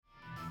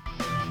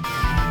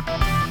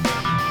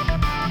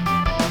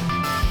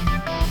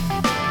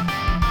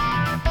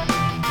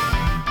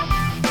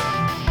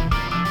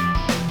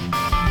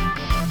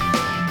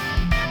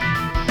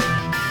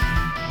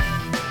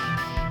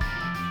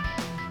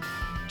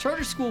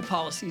Charter school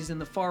policies in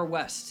the far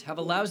west have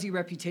a lousy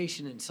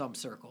reputation in some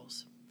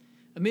circles.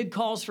 Amid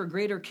calls for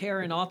greater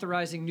care in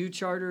authorizing new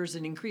charters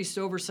and increased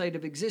oversight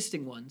of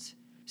existing ones,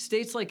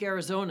 states like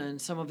Arizona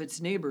and some of its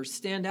neighbors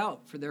stand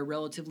out for their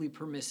relatively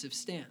permissive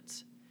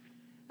stance.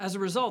 As a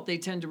result, they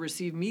tend to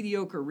receive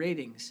mediocre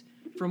ratings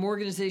from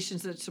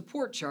organizations that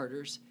support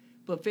charters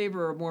but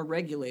favor a more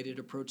regulated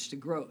approach to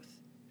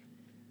growth.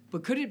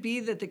 But could it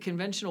be that the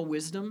conventional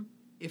wisdom,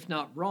 if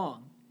not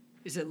wrong,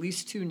 is at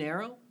least too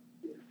narrow?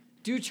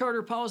 Do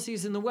charter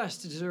policies in the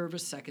West deserve a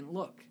second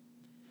look?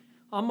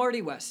 I'm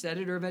Marty West,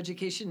 editor of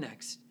Education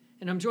Next,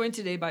 and I'm joined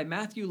today by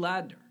Matthew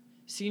Ladner,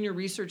 Senior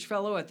Research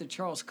Fellow at the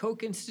Charles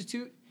Koch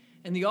Institute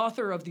and the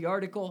author of the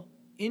article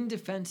In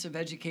Defense of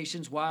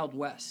Education's Wild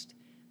West,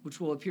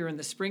 which will appear in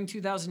the spring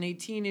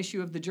 2018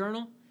 issue of the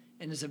Journal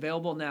and is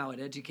available now at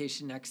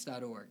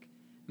educationnext.org.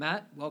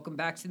 Matt, welcome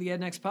back to the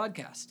EdNext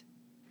podcast.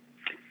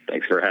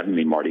 Thanks for having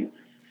me, Marty.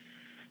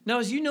 Now,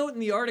 as you note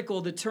in the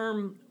article, the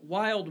term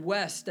Wild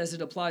West, as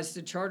it applies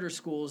to charter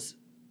schools,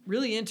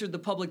 really entered the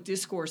public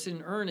discourse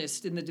in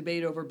earnest in the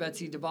debate over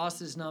Betsy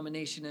DeVos's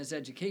nomination as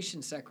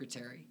Education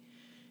Secretary.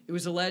 It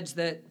was alleged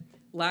that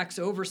lax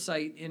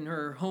oversight in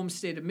her home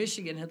state of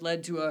Michigan had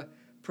led to a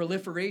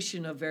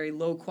proliferation of very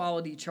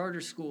low-quality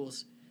charter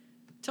schools.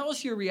 Tell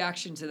us your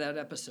reaction to that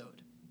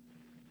episode.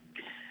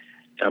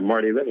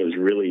 Marty, that was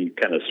really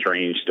kind of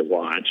strange to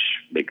watch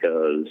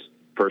because,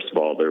 first of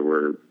all, there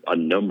were a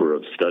number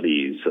of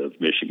studies of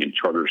Michigan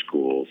charter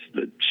schools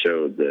that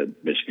showed that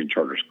Michigan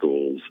charter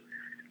schools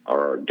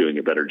are doing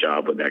a better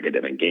job with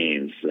academic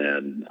gains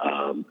than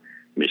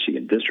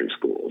Michigan district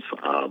schools.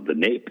 The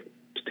NAEP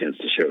tends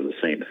to show the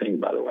same thing,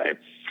 by the way.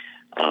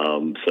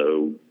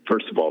 So,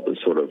 first of all, the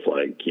sort of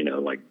like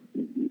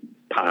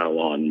pile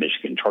on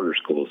Michigan charter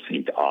schools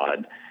seemed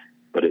odd,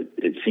 but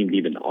it seemed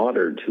even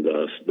odder to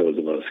those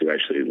of us who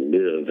actually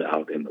live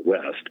out in the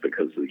West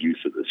because of the use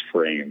of this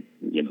phrase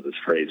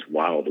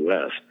Wild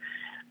West.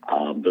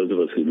 Those of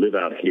us who live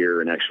out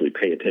here and actually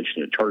pay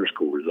attention to charter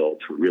school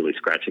results were really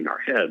scratching our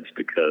heads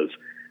because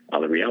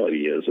the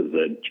reality is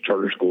that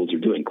charter schools are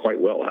doing quite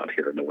well out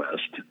here in the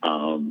West.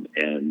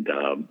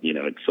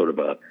 It's sort of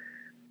a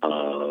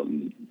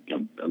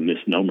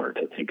misnomer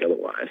to think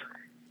otherwise.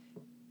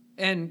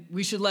 And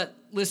we should let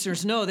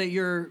listeners know that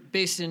you're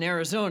based in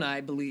Arizona,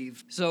 I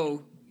believe.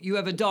 So you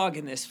have a dog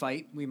in this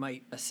fight, we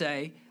might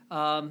say.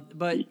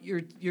 But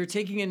you're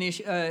taking an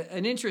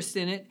interest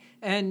in it.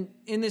 And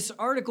in this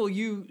article,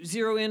 you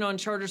zero in on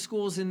charter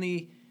schools in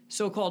the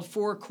so-called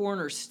Four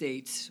Corner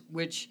states,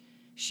 which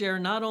share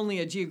not only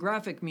a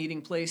geographic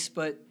meeting place,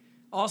 but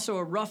also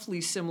a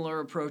roughly similar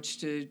approach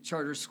to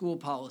charter school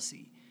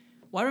policy.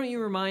 Why don't you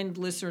remind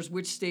listeners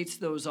which states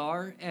those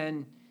are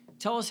and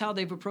tell us how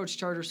they've approached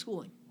charter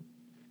schooling?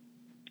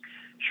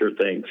 Sure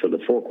thing. So the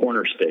Four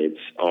Corner states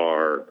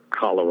are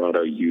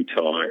Colorado,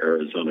 Utah,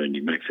 Arizona, and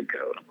New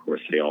Mexico. And of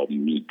course, they all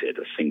meet at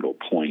a single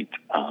point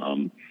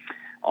on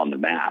the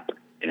map.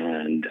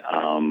 And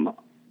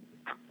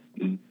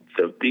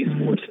so these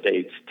four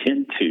states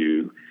tend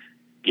to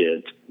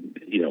get,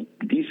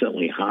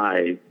 decently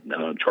high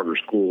charter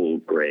school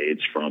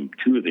grades from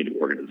two of the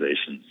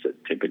organizations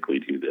that typically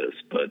do this,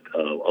 but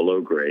a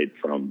low grade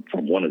from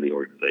one of the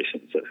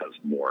organizations that has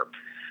more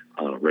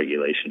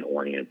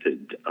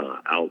regulation-oriented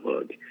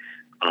outlook.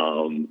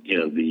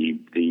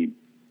 The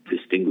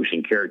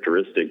distinguishing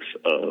characteristics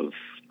of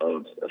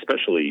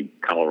especially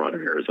Colorado,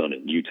 Arizona,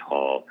 and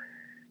Utah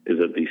is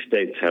that these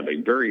states have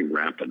a very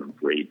rapid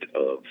rate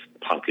of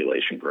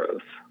population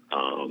growth,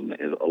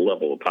 and a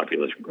level of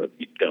population growth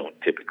you don't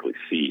typically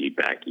see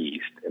back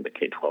east in the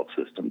K-12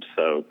 system.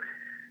 So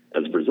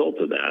as a result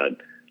of that,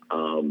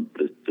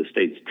 the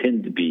states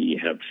tend to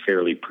have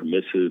fairly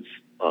permissive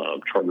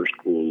charter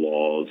school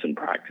laws and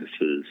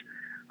practices.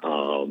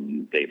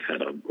 They've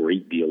had a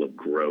great deal of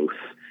growth,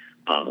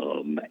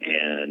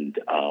 and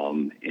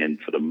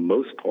for the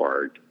most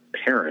part,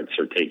 parents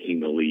are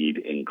taking the lead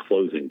in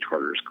closing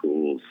charter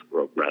schools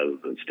rather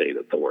than state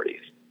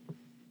authorities.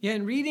 Yeah,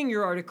 in reading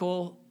your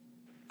article,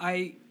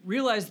 I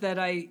realized that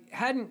I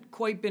hadn't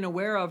quite been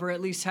aware of, or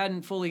at least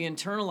hadn't fully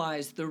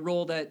internalized, the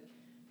role that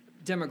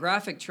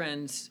demographic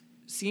trends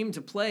seem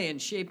to play in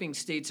shaping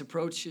states'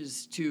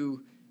 approaches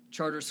to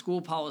charter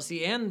school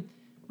policy and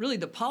really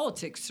the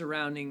politics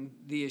surrounding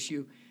the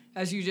issue.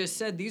 As you just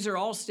said, these are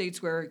all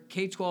states where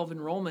K-12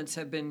 enrollments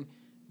have been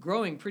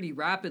growing pretty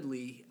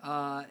rapidly.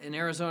 In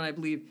Arizona, I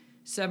believe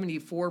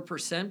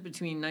 74%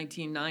 between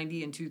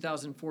 1990 and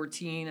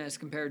 2014 as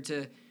compared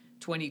to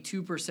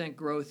 22%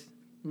 growth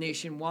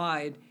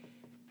nationwide.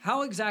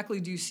 How exactly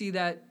do you see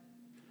that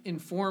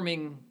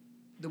informing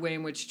the way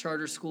in which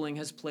charter schooling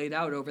has played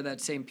out over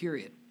that same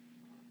period?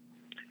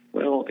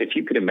 Well, if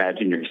you could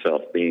imagine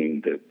yourself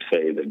being,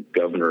 the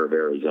governor of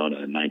Arizona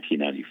in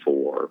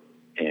 1994,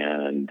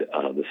 and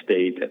the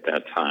state at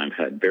that time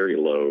had very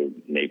low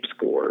NAEP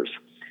scores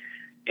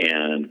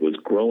and was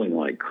growing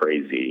like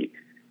crazy.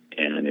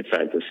 And in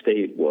fact, the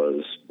state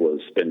was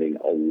spending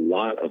a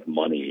lot of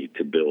money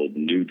to build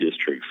new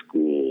district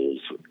schools,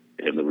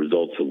 and the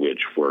results of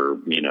which were,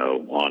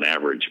 on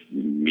average,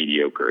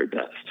 mediocre at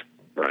best,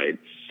 right?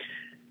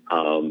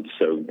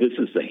 So this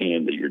is the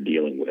hand that you're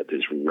dealing with,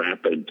 is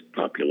rapid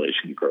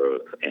population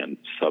growth and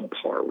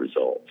subpar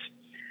results.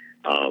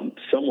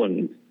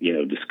 Someone,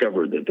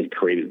 discovered that they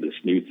created this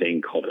new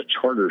thing called a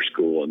charter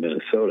school in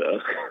Minnesota,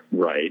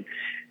 right?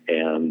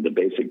 And the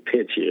basic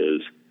pitch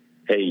is,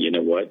 hey, you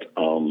know what?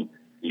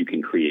 You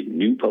can create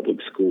new public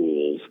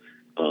schools,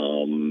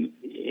 and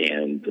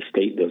the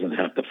state doesn't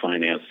have to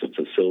finance the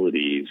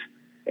facilities,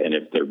 and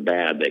if they're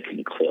bad, they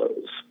can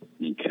close,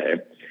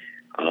 okay?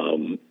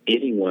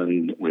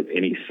 Anyone with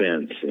any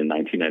sense in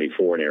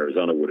 1994 in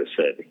Arizona would have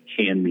said,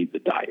 hand me the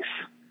dice,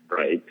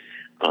 right?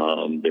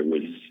 There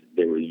was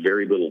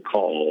very little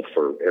call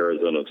for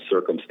Arizona's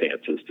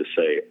circumstances to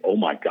say, oh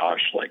my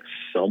gosh, like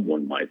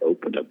someone might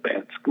open a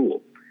bad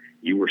school.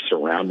 You were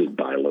surrounded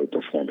by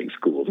low-performing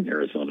schools in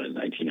Arizona in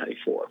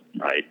 1994,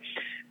 right?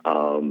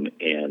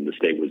 And the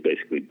state was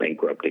basically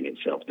bankrupting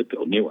itself to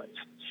build new ones.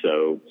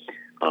 So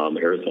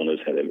Arizona's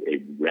had a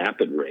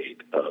rapid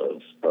rate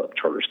of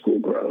charter school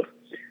growth.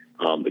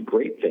 The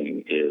great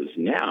thing is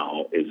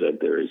that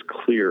there is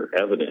clear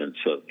evidence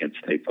in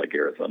states like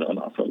Arizona and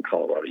also in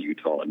Colorado,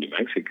 Utah, and New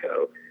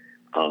Mexico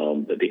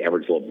that the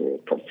average level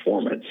of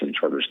performance in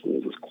charter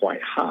schools is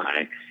quite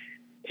high.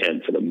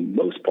 And for the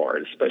most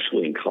part,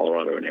 especially in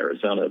Colorado and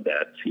Arizona,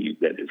 that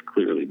is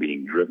clearly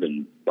being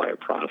driven by a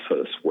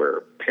process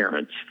where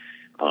parents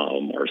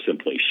are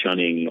simply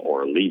shunning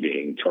or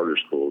leaving charter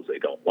schools they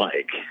don't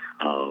like,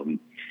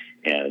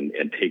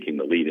 and taking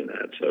the lead in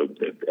that. So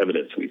the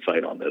evidence we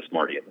cite on this,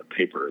 Marty, in the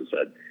paper is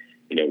that,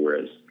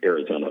 whereas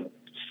Arizona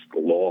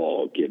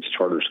law gives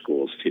charter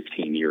schools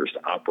 15 years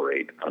to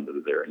operate under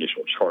their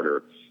initial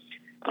charter,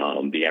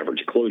 the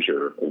average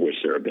closure, of which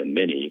there have been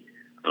many,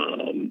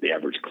 the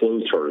average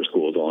closed charter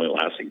school is only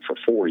lasting for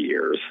 4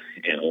 years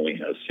and only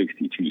has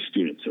 62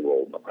 students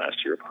enrolled in the last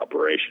year of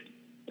operation,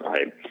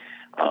 right?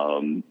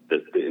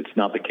 It's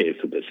not the case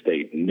that the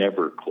state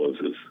never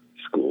closes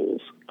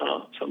schools.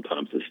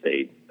 Sometimes the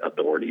state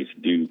authorities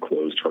do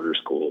close charter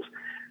schools,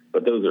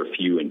 but those are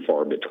few and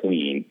far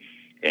between.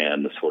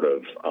 And the sort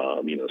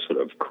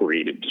of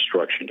creative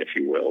destruction, if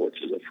you will,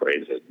 which is a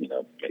phrase that,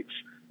 makes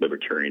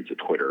libertarians at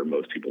Twitter,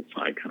 most people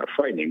find kind of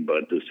frightening,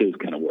 but this is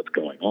kind of what's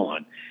going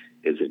on,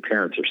 is that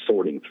parents are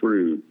sorting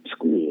through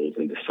schools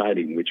and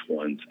deciding which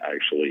ones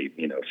actually,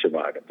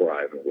 survive and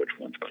thrive and which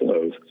ones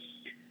close.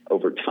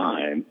 Over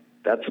time,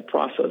 that's a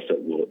process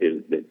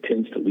that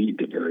tends to lead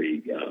to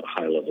very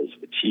high levels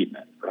of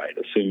achievement, right?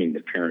 Assuming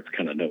that parents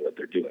kind of know what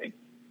they're doing.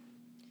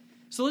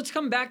 So let's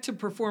come back to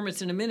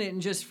performance in a minute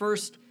and just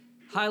first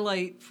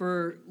highlight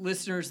for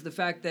listeners the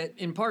fact that,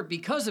 in part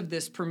because of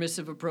this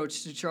permissive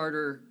approach to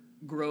charter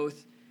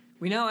growth,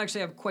 we now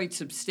actually have quite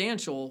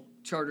substantial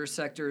charter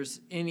sectors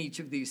in each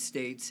of these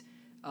states.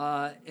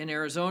 In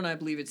Arizona, I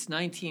believe it's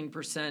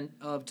 19%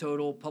 of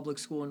total public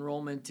school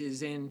enrollment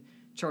is in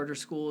charter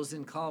schools.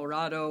 In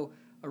Colorado,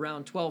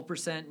 around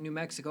 12%. New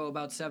Mexico,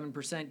 about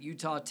 7%.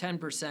 Utah,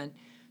 10%.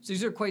 So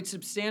these are quite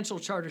substantial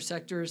charter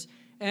sectors.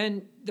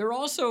 And they're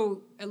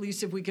also, at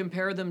least if we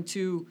compare them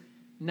to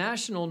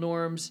national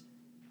norms,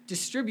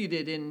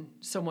 distributed in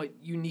somewhat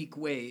unique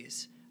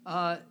ways.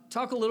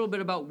 Talk a little bit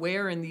about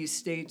where in these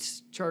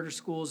states charter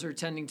schools are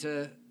tending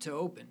to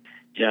open.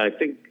 Yeah, I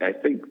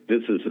think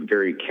this is a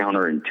very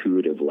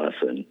counterintuitive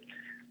lesson,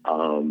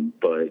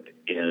 but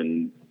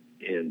in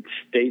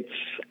states,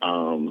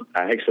 I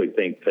actually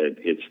think that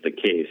it's the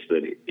case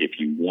that if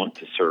you want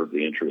to serve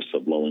the interests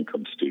of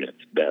low-income students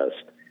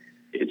best,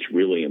 it's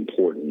really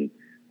important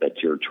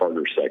that your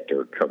charter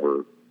sector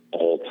cover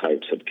all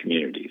types of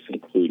communities,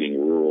 including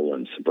rural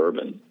and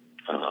suburban.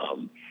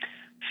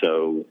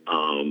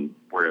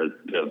 Whereas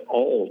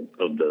all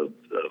of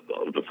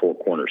the Four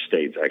Corner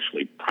states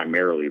actually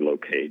primarily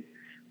locate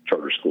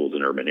charter schools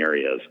in urban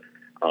areas,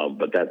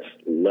 but that's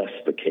less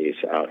the case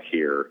out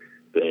here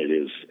than it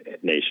is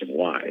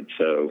nationwide.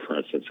 So, for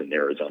instance, in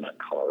Arizona and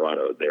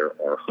Colorado, there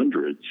are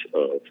hundreds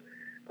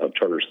of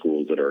charter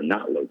schools that are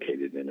not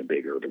located in a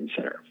big urban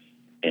center.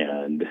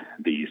 And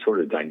the sort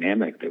of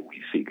dynamic that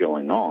we see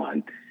going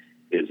on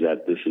is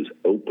that this is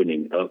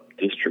opening up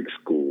district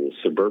schools,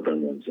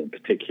 suburban ones in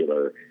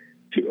particular,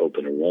 to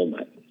open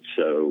enrollment.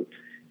 So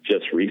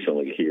just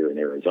recently here in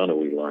Arizona,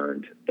 we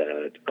learned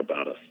that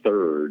about a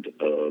third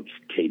of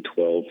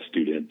K-12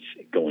 students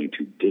going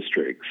to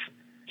districts,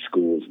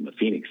 schools in the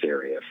Phoenix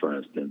area, for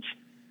instance,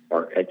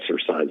 are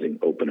exercising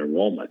open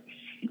enrollment.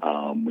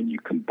 When you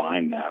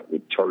combine that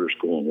with charter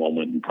school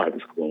enrollment and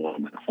private school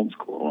enrollment,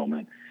 homeschool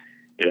enrollment,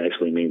 it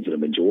actually means that a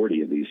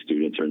majority of these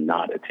students are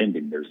not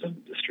attending their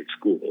zone district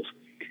schools.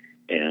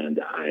 And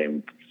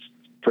I'm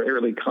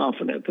fairly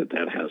confident that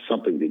that has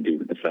something to do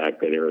with the fact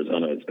that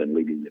Arizona has been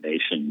leading the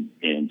nation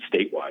in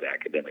statewide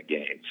academic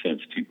gains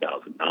since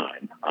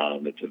 2009.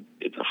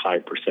 It's a high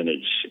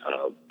percentage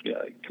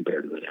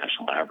compared to the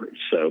national average.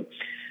 So,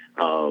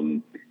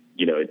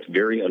 it's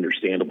very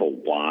understandable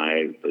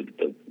why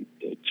the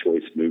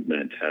choice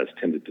movement has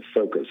tended to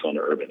focus on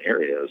urban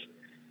areas.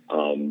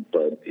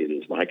 But it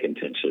is my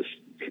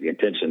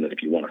contention that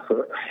if you want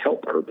to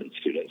help urban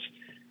students,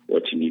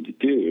 what you need to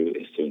do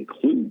is to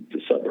include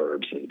the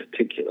suburbs in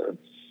particular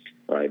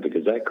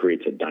because that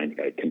creates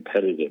a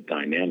competitive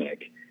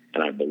dynamic.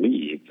 And I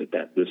believe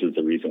that this is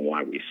the reason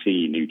why we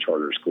see new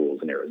charter schools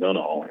in Arizona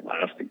only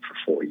lasting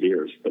for 4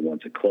 years, the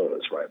ones that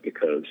close, right?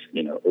 Because,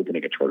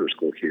 opening a charter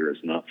school here is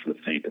not for the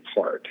faint of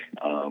heart.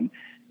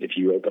 If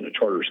you open a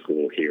charter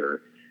school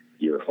here,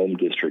 your home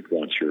district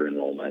wants your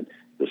enrollment.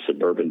 The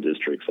suburban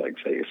districts, like,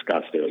 say,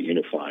 Scottsdale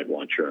Unified,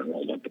 want your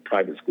enrollment. The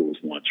private schools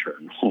want your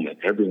enrollment.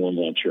 Everyone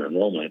wants your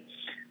enrollment.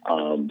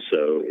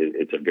 So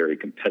it's a very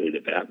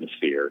competitive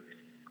atmosphere.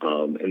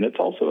 And that's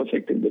also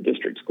affecting the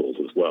district schools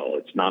as well.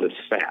 It's not as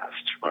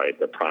fast, right?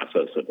 The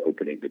process of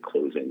opening to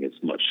closing is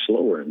much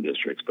slower in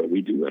districts, but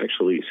we do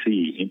actually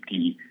see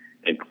empty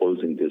and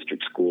closing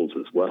district schools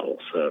as well.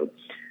 So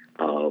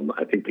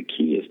I think the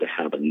key is to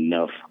have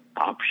enough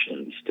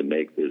options to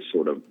make this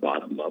sort of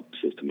bottom-up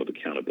system of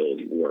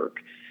accountability work.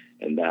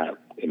 And that,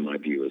 in my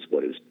view, is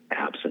what is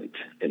absent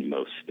in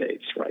most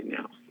states right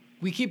now.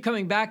 We keep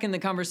coming back in the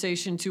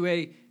conversation to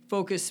a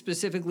focus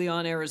specifically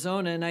on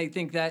Arizona, and I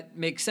think that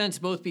makes sense,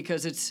 both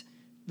because it's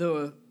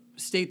the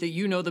state that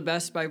you know the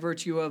best by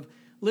virtue of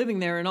living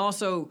there, and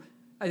also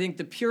I think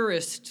the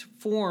purest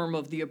form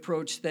of the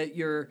approach that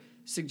you're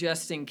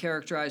suggesting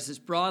characterizes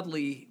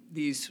broadly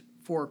these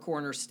four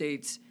corner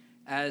states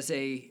as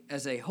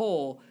a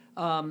whole.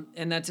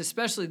 And that's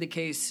especially the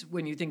case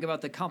when you think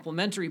about the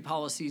complementary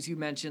policies you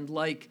mentioned,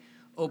 like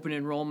open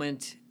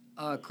enrollment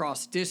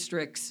across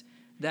districts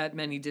that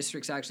many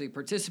districts actually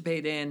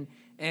participate in,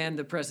 and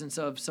the presence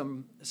of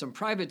some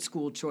private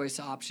school choice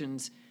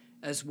options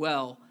as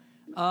well.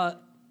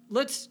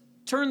 Let's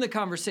turn the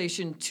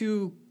conversation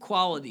to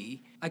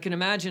quality. I can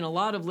imagine a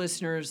lot of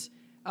listeners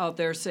out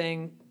there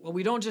saying, well,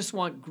 we don't just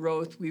want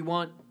growth, we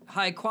want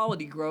high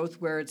quality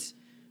growth where it's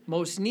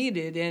most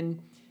needed.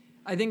 And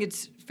I think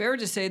it's fair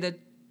to say that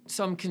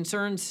some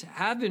concerns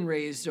have been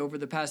raised over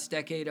the past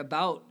decade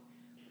about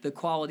the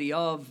quality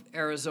of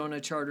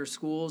Arizona charter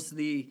schools.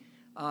 The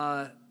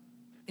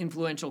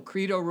influential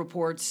Credo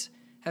reports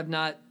have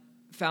not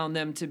found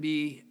them to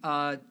be,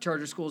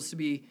 charter schools to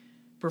be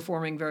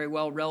performing very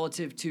well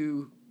relative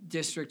to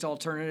district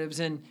alternatives.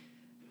 And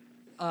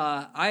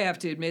I have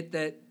to admit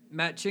that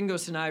Matt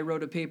Chingos and I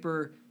wrote a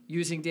paper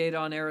using data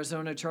on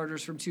Arizona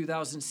charters from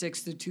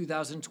 2006 to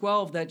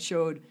 2012 that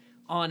showed,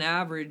 on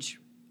average,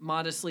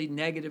 modestly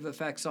negative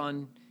effects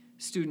on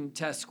student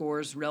test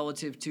scores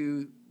relative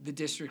to the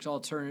district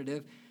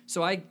alternative.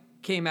 So I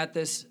came at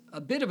this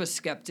a bit of a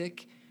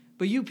skeptic,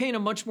 but you paint a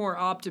much more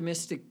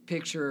optimistic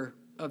picture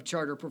of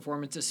charter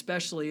performance,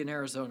 especially in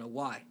Arizona.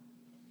 Why?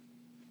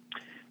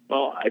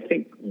 Well, I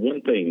think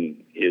one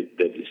thing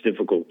that is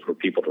difficult for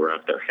people to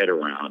wrap their head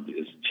around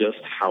is just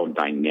how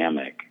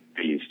dynamic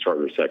these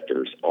charter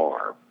sectors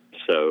are.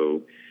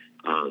 So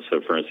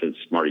for instance,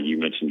 Marty, you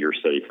mentioned your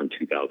study from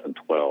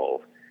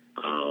 2012.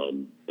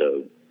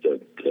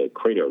 The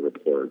Credo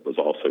report was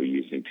also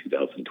using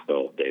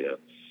 2012 data.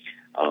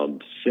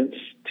 Since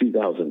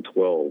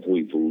 2012,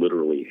 we've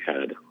literally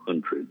had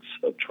hundreds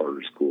of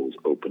charter schools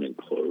open and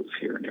close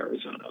here in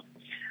Arizona.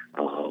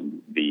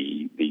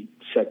 The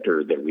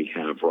sector that we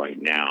have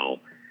right now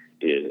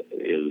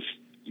is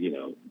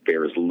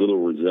bears little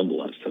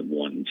resemblance to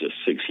one just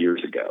 6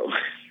 years ago,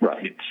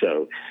 right?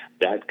 So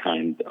that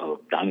kind of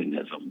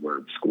dynamism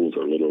where schools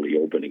are literally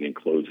opening and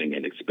closing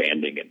and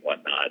expanding and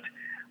whatnot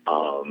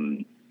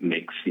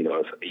makes,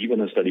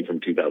 even a study from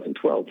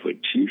 2012,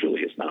 which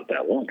usually is not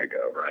that long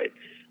ago, right,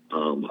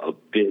 a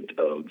bit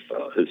of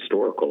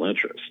historical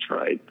interest,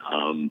 right?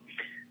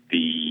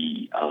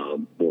 The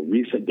more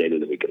recent data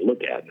that we can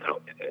look at,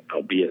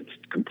 albeit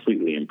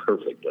completely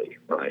imperfectly,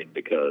 right?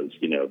 Because,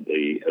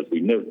 as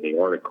we note in the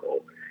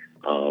article,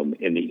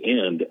 in the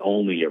end,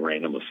 only a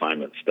random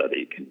assignment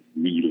study can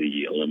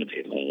really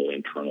eliminate all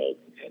internal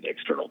and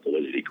external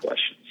validity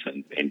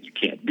questions, and you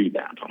can't do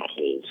that on a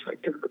whole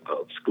sector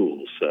of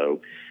schools. So,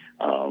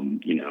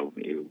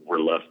 we're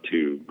left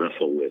to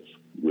wrestle with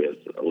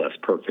less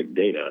perfect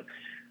data.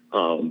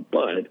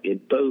 But in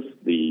both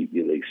the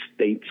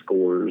state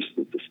scores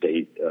that the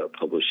state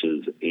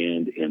publishes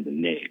and in the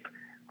NAEP,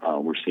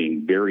 we're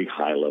seeing very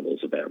high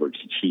levels of average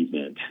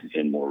achievement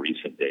in more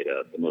recent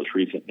data. The most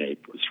recent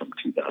NAEP was from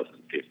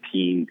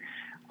 2015,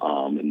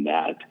 and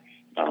that,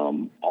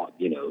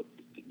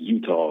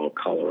 Utah,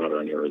 Colorado,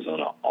 and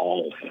Arizona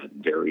all had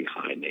very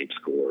high NAEP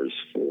scores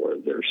for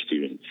their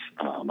students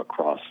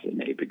across the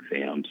NAEP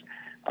exams.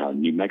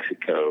 New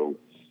Mexico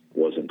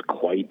wasn't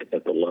quite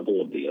at the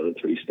level of the other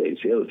three states.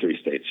 The other three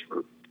states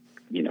were,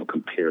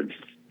 compared,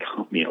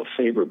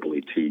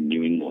 favorably to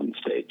New England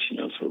states,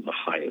 sort of the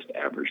highest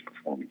average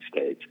performing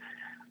states.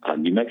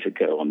 New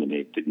Mexico on the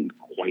NAEP didn't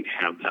quite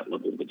have that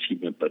level of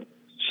achievement, but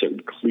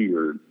showed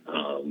clearly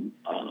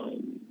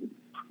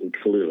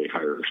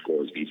higher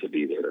scores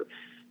vis-a-vis their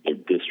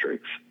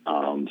districts.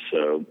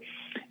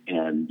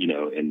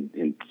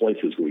 In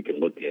places where we can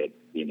look at,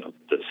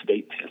 the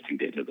state testing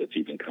data that's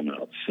even come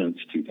out since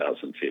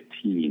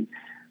 2015,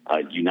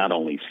 you not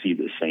only see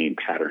the same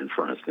pattern,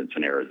 for instance,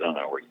 in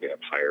Arizona, where you have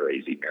higher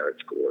AZ merit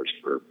scores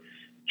for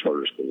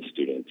charter school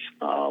students,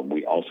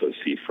 we also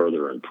see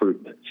further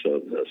improvement. So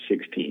the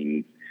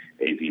 16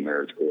 AZ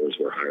merit scores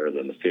were higher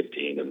than the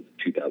 15, and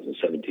the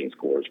 2017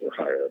 scores were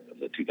higher than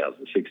the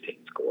 2016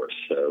 scores.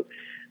 So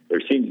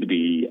there seems to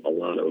be a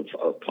lot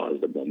of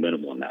positive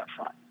momentum on that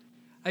front.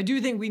 I do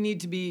think we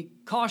need to be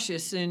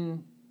cautious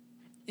in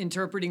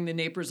interpreting the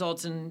NAEP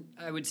results, and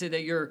I would say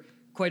that you're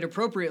quite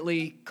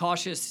appropriately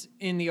cautious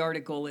in the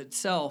article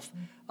itself.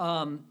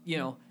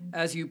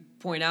 As you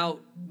point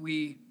out,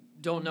 we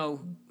don't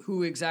know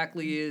who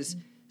exactly is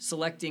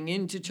selecting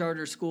into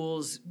charter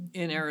schools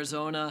in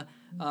Arizona,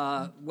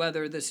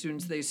 whether the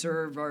students they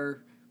serve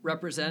are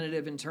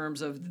representative in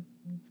terms of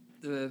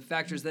the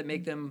factors that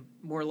make them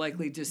more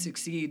likely to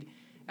succeed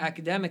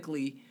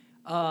academically.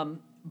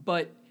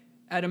 But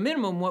at a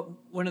minimum,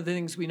 one of the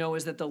things we know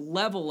is that the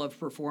level of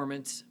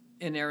performance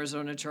in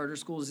Arizona charter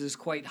schools is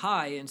quite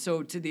high. And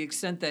so to the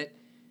extent that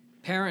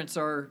parents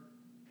are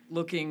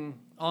looking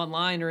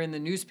online or in the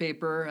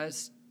newspaper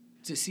as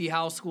to see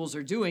how schools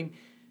are doing,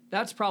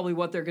 that's probably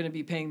what they're going to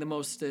be paying the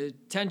most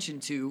attention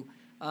to.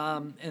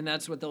 And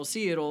that's what they'll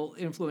see. It'll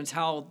influence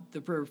how the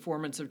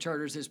performance of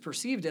charters is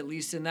perceived, at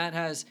least. And that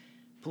has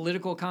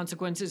political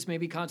consequences,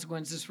 maybe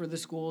consequences for the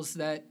schools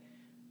that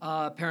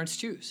parents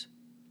choose.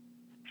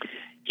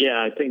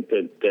 Yeah, I think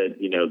that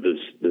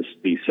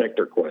these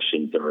sector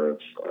questions are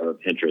of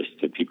interest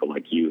to people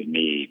like you and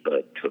me,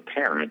 but to a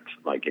parent,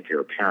 like if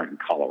you're a parent in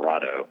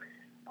Colorado,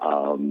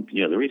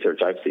 the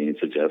research I've seen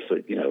suggests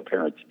that,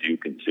 parents do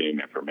consume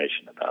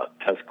information about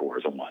test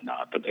scores and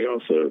whatnot, but they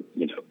also,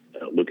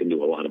 look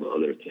into a lot of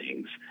other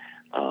things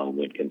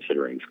when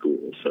considering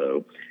schools.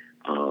 So,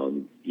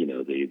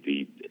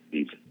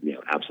 these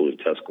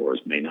absolute test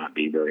scores may not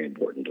be very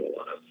important to a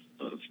lot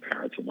of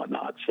parents and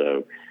whatnot.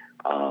 So,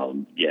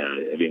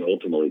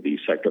 ultimately these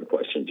sector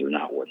questions are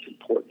not what's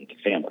important to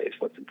families.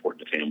 What's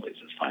important to families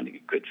is finding a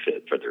good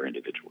fit for their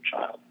individual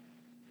child.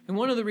 And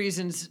one of the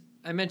reasons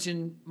I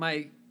mentioned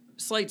my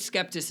slight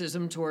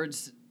skepticism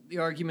towards the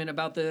argument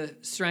about the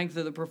strength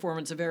of the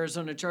performance of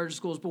Arizona charter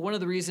schools, but one of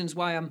the reasons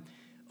why I'm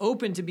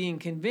open to being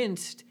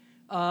convinced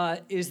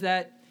is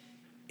that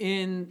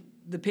in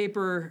the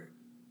paper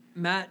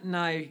Matt and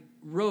I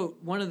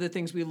wrote, one of the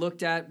things we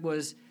looked at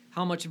was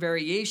how much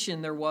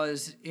variation there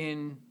was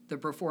in the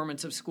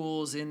performance of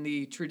schools in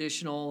the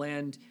traditional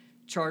and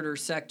charter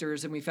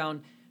sectors, and we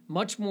found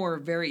much more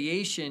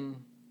variation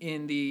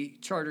in the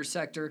charter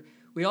sector.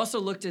 We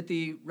also looked at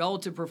the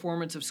relative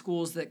performance of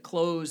schools that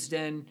closed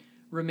and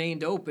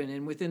remained open,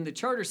 and within the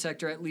charter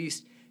sector at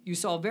least, you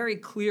saw very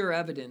clear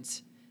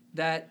evidence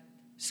that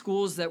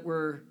schools that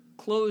were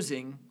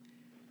closing,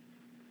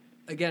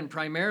 again,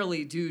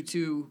 primarily due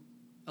to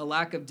a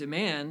lack of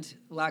demand,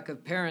 lack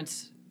of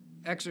parents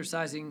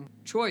exercising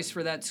choice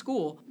for that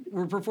school,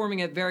 were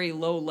performing at very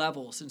low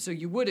levels. And so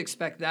you would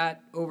expect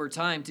that over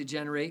time to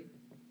generate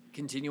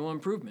continual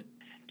improvement.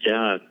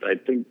 Yeah, I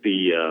think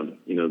the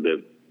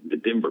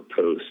Denver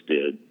Post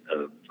did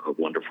a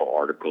wonderful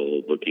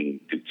article looking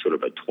at sort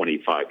of a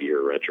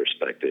 25-year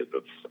retrospective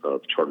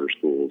of charter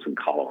schools in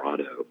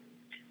Colorado.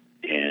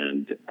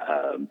 And,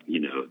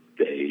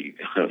 they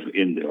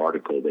in the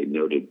article, they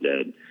noted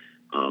that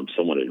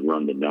someone had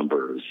run the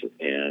numbers,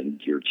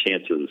 and your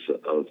chances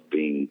of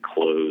being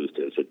closed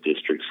as a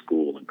district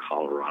school in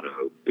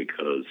Colorado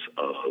because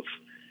of,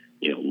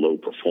 low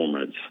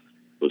performance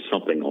was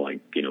something like,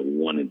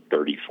 1 in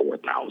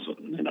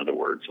 34,000. In other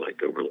words,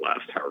 like over the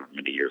last however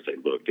many years they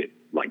looked, it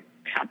like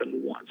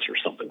happened once or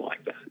something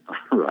like that,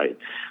 right?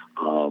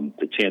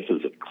 The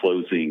chances of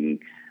closing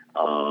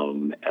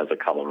as a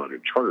Colorado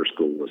charter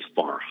school was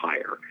far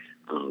higher.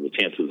 The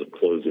chances of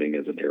closing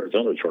as an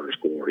Arizona charter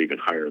school are even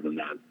higher than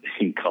that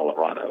in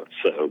Colorado.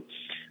 So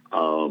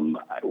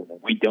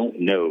we don't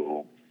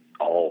know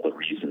all the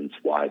reasons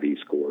why these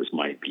scores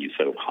might be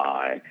so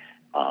high.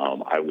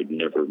 I would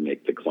never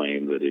make the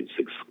claim that it's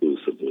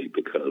exclusively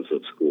because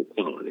of school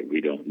quality. We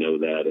don't know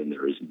that, and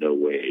there is no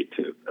way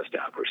to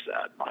establish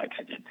that, in my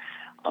opinion.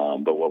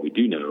 But what we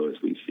do know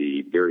is we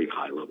see very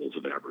high levels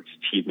of average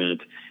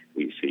achievement.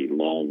 We see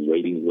long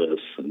waiting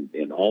lists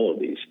in all of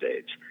these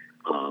states,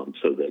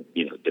 so that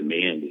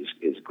demand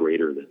is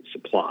greater than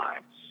supply.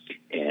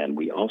 And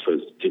we also,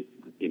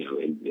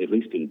 at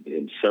least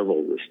in several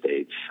of the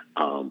states,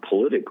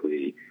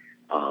 politically,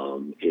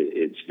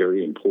 it's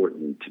very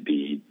important to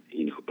be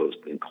both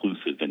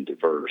inclusive and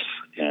diverse.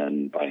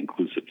 And by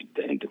inclusive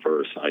and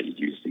diverse, I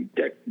use the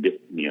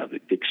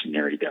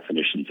dictionary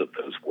definitions of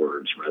those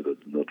words rather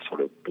than the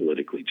sort of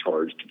politically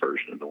charged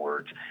version of the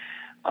words.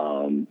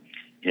 And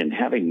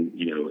having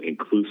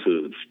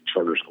inclusive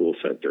charter school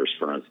sectors,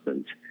 for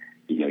instance,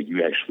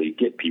 you actually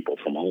get people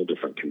from all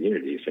different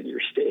communities in your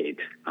state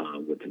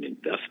with an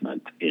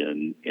investment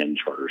in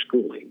charter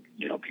schooling.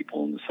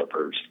 People in the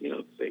suburbs,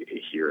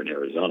 here in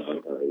Arizona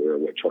are aware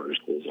of what charter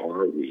schools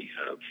are. We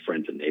have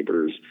friends and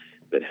neighbors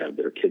that have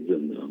their kids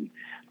in them.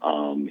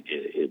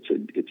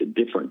 It's a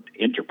different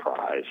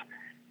enterprise.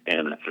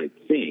 And I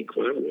think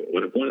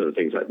one of the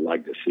things I'd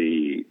like to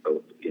see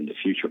in the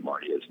future,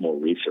 Marty, is more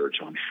research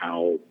on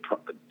how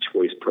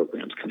choice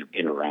programs kind of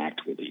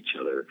interact with each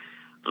other.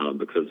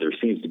 Because there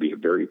seems to be a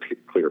very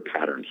clear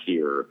pattern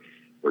here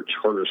where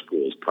charter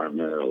schools,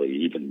 primarily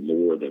even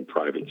more than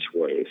private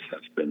choice,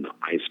 have been the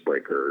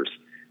icebreakers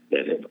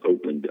that have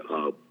opened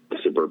up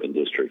suburban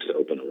districts to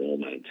open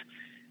enrollment.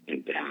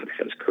 And that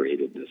has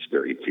created this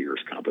very fierce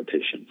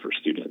competition for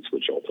students,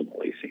 which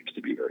ultimately seems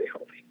to be very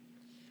healthy.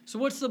 So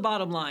what's the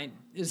bottom line?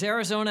 Does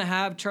Arizona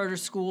have charter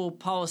school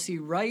policy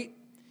right?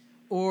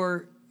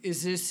 Or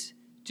is this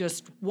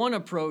just one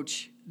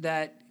approach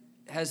that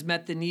has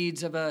met the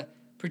needs of a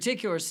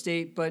particular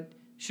state, but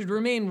should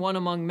remain one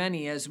among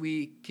many as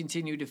we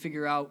continue to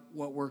figure out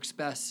what works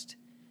best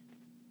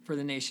for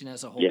the nation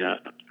as a whole? Yeah,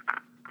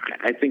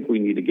 I think we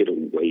need to get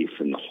away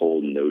from the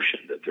whole notion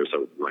that there's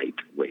a right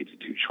way to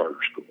do charter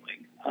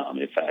schooling.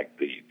 In fact,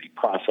 the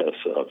process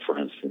of, for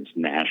instance,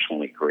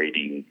 nationally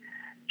grading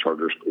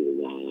charter school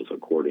laws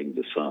according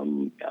to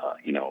some,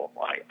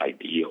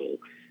 ideal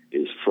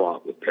is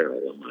fraught with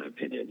peril, in my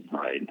opinion,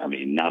 right? I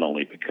mean, not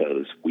only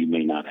because we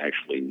may not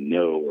actually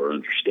know or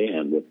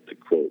understand what the,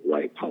 quote,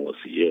 right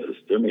policy is,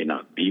 there may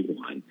not be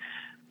one,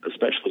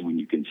 especially when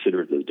you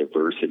consider the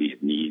diversity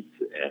of needs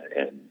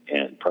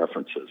and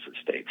preferences that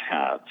states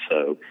have.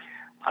 So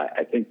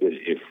I think that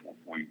if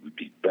we would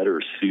be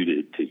better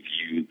suited to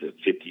view the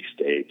 50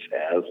 states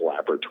as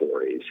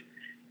laboratories,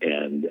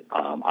 and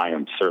I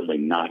am certainly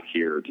not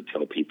here to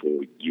tell people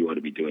you ought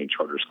to be doing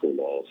charter school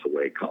laws the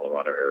way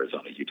Colorado,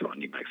 Arizona, Utah, and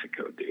New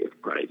Mexico do,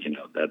 right?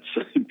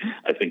 That's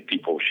I think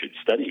people should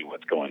study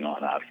what's going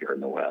on out here in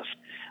the West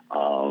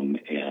and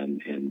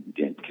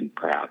can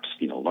perhaps,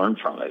 learn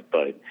from it.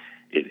 But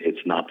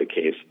it's not the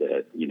case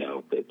that,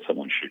 that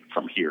someone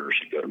from here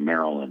should go to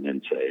Maryland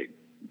and say,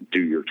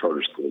 do your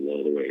charter school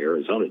law the way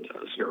Arizona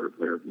does.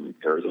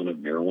 Arizona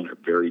and Maryland are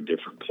very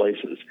different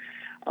places.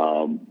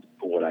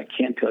 But what I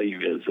can tell you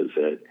is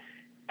that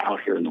out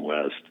here in the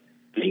West,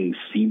 things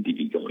seem to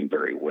be going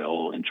very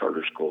well in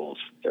charter schools.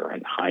 They're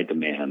in high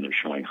demand. They're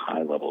showing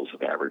high levels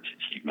of average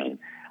achievement.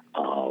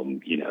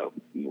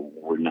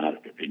 We're not,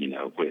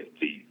 with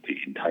the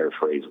entire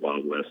phrase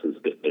Wild West is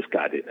a bit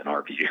misguided in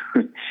our view,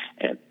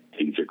 and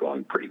things are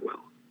going pretty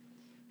well.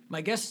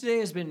 My guest today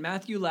has been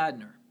Matthew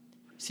Ladner,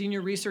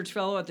 Senior Research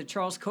Fellow at the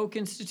Charles Koch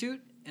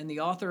Institute and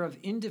the author of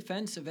In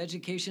Defense of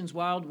Education's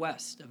Wild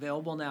West,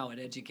 available now at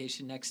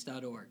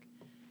educationnext.org.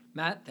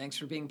 Matt, thanks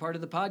for being part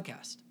of the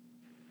podcast.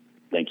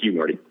 Thank you,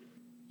 Marty.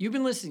 You've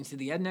been listening to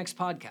the EdNext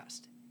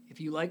podcast. If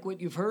you like what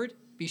you've heard,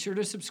 be sure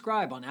to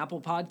subscribe on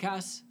Apple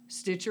Podcasts,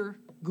 Stitcher,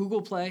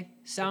 Google Play,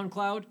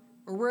 SoundCloud,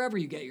 or wherever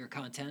you get your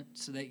content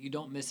so that you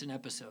don't miss an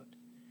episode.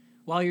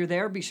 While you're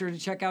there, be sure to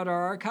check out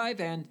our archive,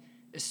 and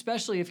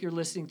especially if you're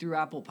listening through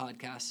Apple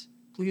Podcasts,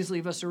 please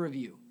leave us a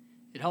review.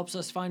 It helps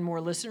us find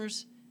more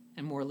listeners,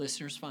 and more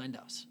listeners find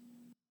us.